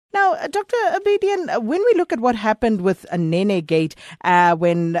Now, Dr. Abedian, when we look at what happened with Nene Gate,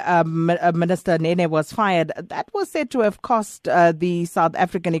 when Minister Nene was fired, that was said to have cost the South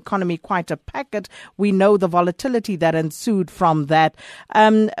African economy quite a packet. We know the volatility that ensued from that.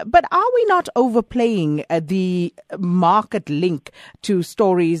 But are we not overplaying the market link to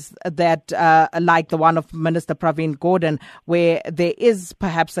stories that, like the one of Minister Pravin Gordhan, where there is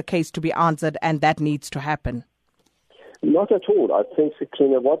perhaps a case to be answered and that needs to happen? Not at all. I think,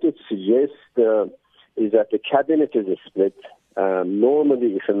 Sakina, what it suggests is that the cabinet is a split.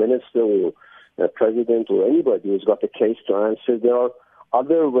 Normally, if a minister or a president or anybody has got a case to answer, there are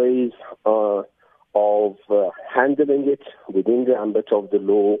other ways of handling it within the ambit of the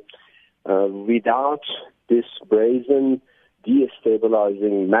law without this brazen,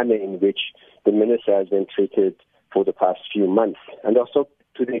 destabilizing manner in which the minister has been treated for the past few months. And also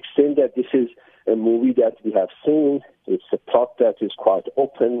to the extent that this is a movie that we have seen, it's a plot that is quite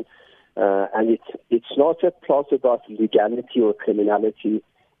open, and it's not a plot about legality or criminality.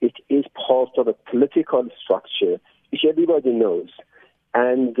 It is part of a political structure which everybody knows,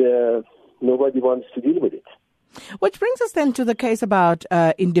 and nobody wants to deal with it. Which brings us then to the case about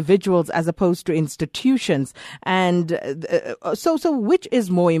individuals as opposed to institutions. And so which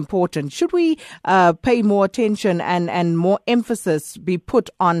is more important? Should we pay more attention and more emphasis be put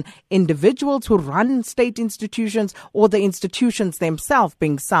on individuals who run state institutions or the institutions themselves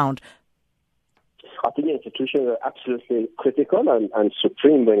being sound? I think institutions are absolutely critical and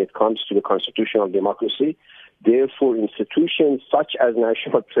supreme when it comes to the constitutional democracy. Therefore, institutions such as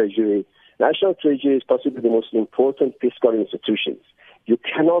National Treasury is possibly the most important fiscal institutions. You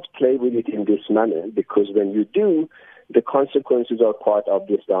cannot play with it in this manner because when you do, the consequences are quite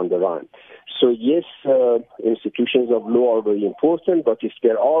obvious down the line. So yes, institutions of law are very important, but if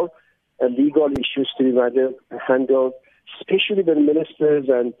there are legal issues to be handled, especially when ministers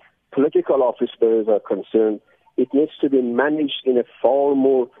and political officers are concerned, it needs to be managed in a far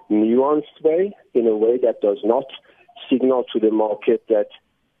more nuanced way, in a way that does not signal to the market that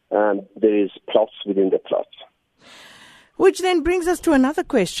there is plots within the plots. Which then brings us to another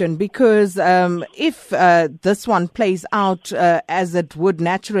question, because if this one plays out as it would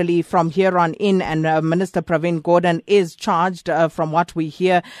naturally from here on in, and Minister Pravin Gordhan is charged from what we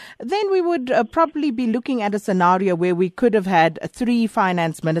hear, then we would probably be looking at a scenario where we could have had 3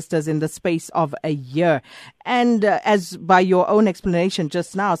 finance ministers in the space of a year. And as by your own explanation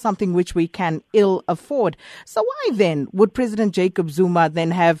just now, something which we can ill afford. So why then would President Jacob Zuma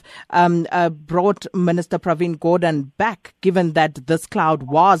then have brought Minister Pravin Gordhan back, given that this cloud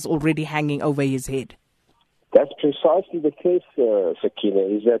was already hanging over his head? That's precisely the case, Sakina,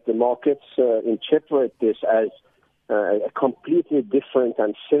 is that the markets interpret this as a completely different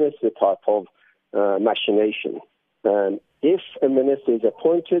and sinister type of machination. If a minister is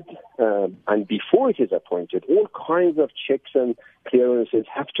appointed, and before it is appointed, all kinds of checks and clearances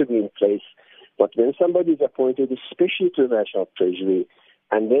have to be in place. But when somebody is appointed, especially to the National Treasury,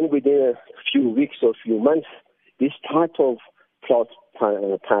 and then within a few weeks or few months, this type of plot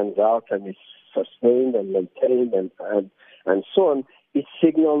pans out and is sustained and maintained and so on, it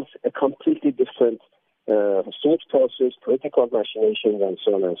signals a completely different thought process, political machinations, and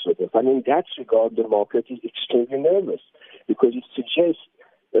so on and so forth. And in that regard, the market is extremely nervous because it suggests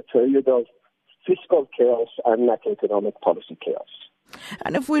a period of fiscal chaos and macroeconomic policy chaos.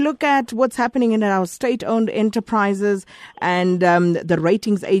 And if we look at what's happening in our state-owned enterprises and the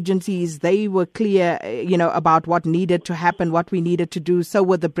ratings agencies, they were clear, about what needed to happen, what we needed to do. So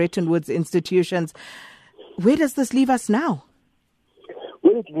were the Bretton Woods institutions. Where does this leave us now?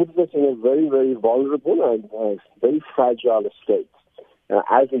 Well, it leaves us in a very, very vulnerable and very fragile state.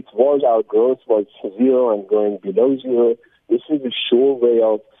 As it was, our growth was zero and going below zero. This is a sure way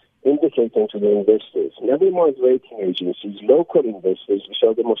of indicating to the investors, never mind rating agencies, local investors, which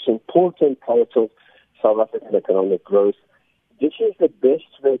are the most important part of South African economic growth. This is the best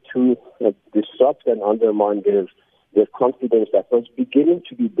way to disrupt and undermine their confidence that was beginning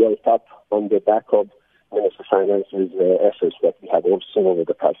to be built up on the back of Minister Finance's efforts that we have all seen over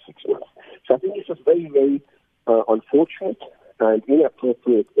the past 6 months. So I think this is very, very unfortunate and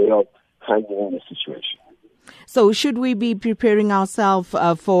inappropriate way of handling the situation. So should we be preparing ourselves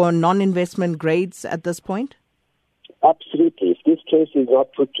for non-investment grades at this point? Absolutely. If this case is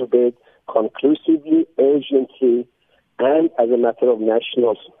not put to bed conclusively, urgently, and as a matter of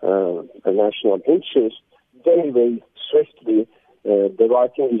national interest, very, very swiftly, the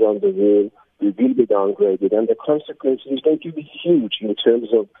writing is on the wall. We will be downgraded, and the consequence is going to be huge in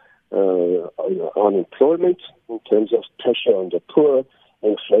terms of unemployment, in terms of pressure on the poor,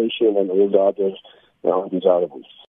 inflation, and all the other undesirables.